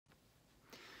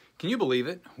Can you believe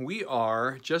it? We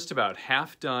are just about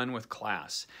half done with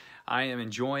class. I am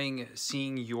enjoying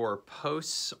seeing your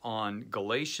posts on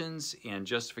Galatians and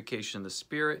justification of the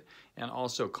Spirit, and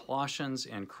also Colossians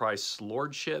and Christ's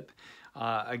Lordship.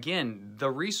 Again, the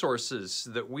resources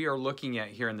that we are looking at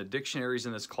here in the dictionaries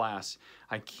in this class,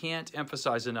 I can't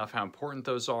emphasize enough how important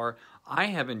those are. I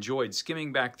have enjoyed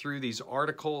skimming back through these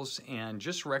articles and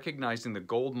just recognizing the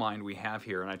gold mine we have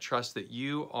here, and I trust that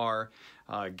you are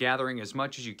gathering as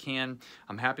much as you can.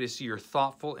 I'm happy to see your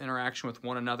thoughtful interaction with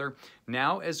one another.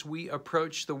 Now, as we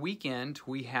approach the weekend,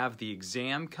 we have the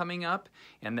exam coming up,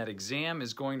 and that exam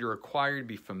is going to require you to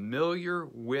be familiar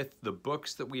with the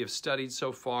books that we have studied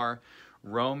so far,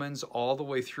 Romans all the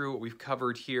way through what we've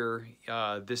covered here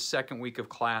this second week of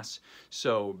class.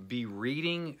 So be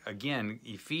reading, again,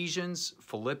 Ephesians,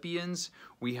 Philippians.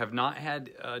 We have not had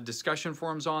discussion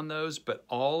forums on those, but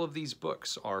all of these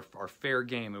books are fair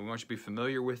game, and we want you to be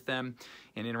familiar with them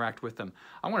and interact with them.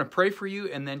 I want to pray for you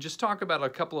and then just talk about a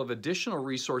couple of additional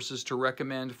resources to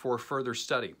recommend for further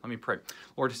study. Let me pray.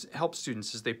 Lord, help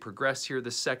students as they progress here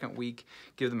this second week.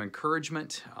 Give them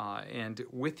encouragement, and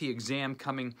with the exam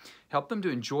coming, help them to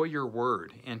enjoy your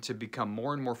word and to become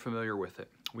more and more familiar with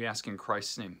it. We ask in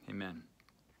Christ's name, amen.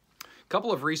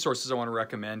 Couple of resources I want to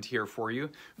recommend here for you.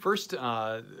 First,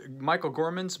 Michael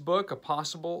Gorman's book,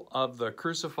 Apostle of the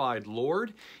Crucified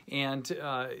Lord, and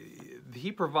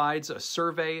he provides a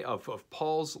survey of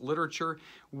Paul's literature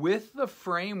with the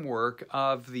framework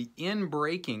of the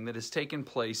inbreaking that has taken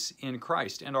place in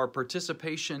Christ and our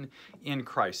participation in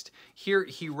Christ. Here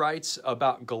he writes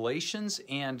about Galatians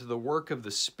and the work of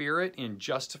the Spirit in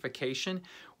justification.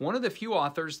 One of the few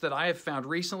authors that I have found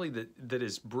recently that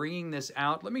is bringing this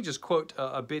out. Let me just quote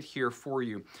a bit here for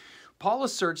you. Paul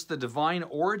asserts the divine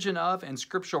origin of and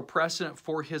scriptural precedent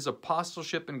for his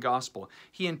apostleship and gospel.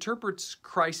 He interprets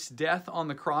Christ's death on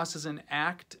the cross as an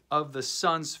act of the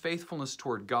Son's faithfulness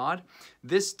toward God.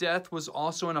 This death was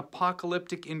also an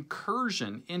apocalyptic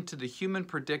incursion into the human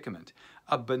predicament,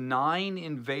 a benign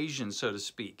invasion, so to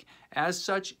speak. As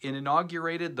such, it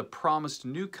inaugurated the promised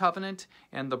new covenant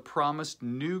and the promised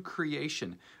new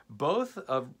creation. Both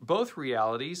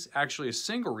realities, actually a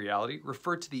single reality,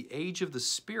 refer to the age of the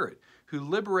Spirit, who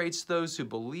liberates those who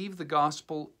believe the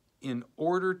gospel in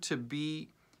order to be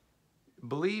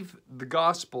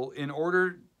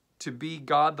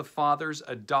God the Father's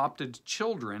adopted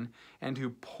children, and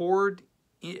who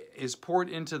is poured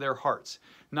into their hearts.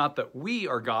 Not that we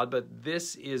are God, but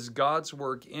this is God's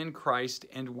work in Christ,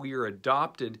 and we are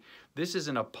adopted. This is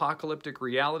an apocalyptic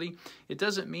reality. It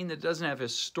doesn't mean that it doesn't have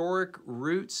historic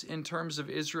roots in terms of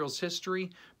Israel's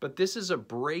history, but this is a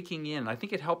breaking in. I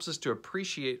think it helps us to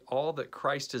appreciate all that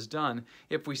Christ has done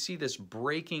if we see this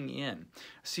breaking in.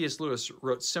 C.S. Lewis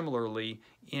wrote similarly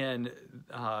in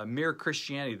Mere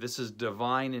Christianity. This is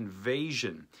divine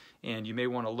invasion. And you may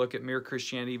want to look at Mere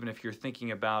Christianity even if you're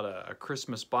thinking about a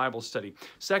Christmas Bible study.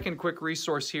 Second quick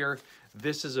resource here.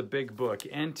 This is a big book.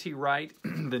 N.T. Wright,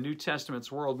 The New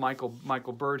Testament's World.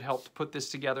 Michael Bird helped put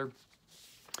this together.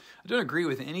 I don't agree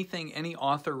with anything any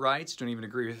author writes. Don't even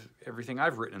agree with everything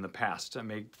I've written in the past. I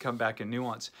may come back in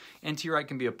nuance. N.T. Wright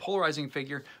can be a polarizing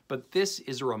figure, but this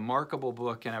is a remarkable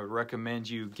book, and I would recommend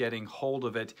you getting hold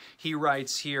of it. He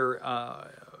writes here,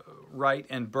 Wright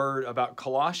and Bird, about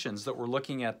Colossians that we're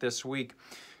looking at this week.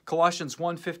 Colossians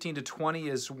 1:15-20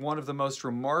 is one of the most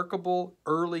remarkable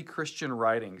early Christian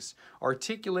writings,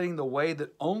 articulating the way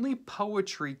that only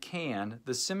poetry can,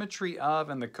 the symmetry of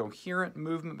and the coherent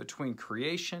movement between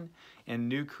creation and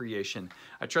new creation.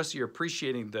 I trust you're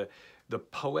appreciating the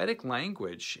poetic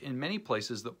language in many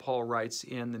places that Paul writes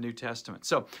in the New Testament.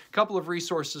 So, a couple of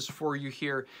resources for you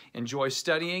here. Enjoy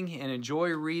studying and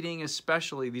enjoy reading,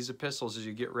 especially these epistles as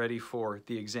you get ready for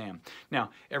the exam.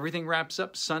 Now, everything wraps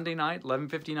up Sunday night,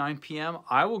 11:59 p.m.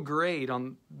 I will grade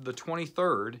on the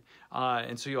 23rd,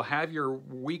 and so you'll have your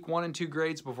week 1 and 2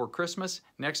 grades before Christmas.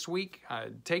 Next week,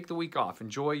 take the week off.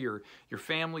 Enjoy your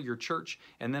family, your church,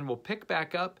 and then we'll pick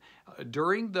back up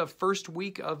during the first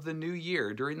week of the new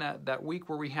year. During that week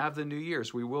where we have the New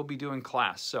Year's, we will be doing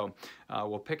class. So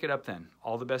we'll pick it up then.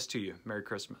 All the best to you. Merry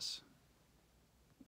Christmas.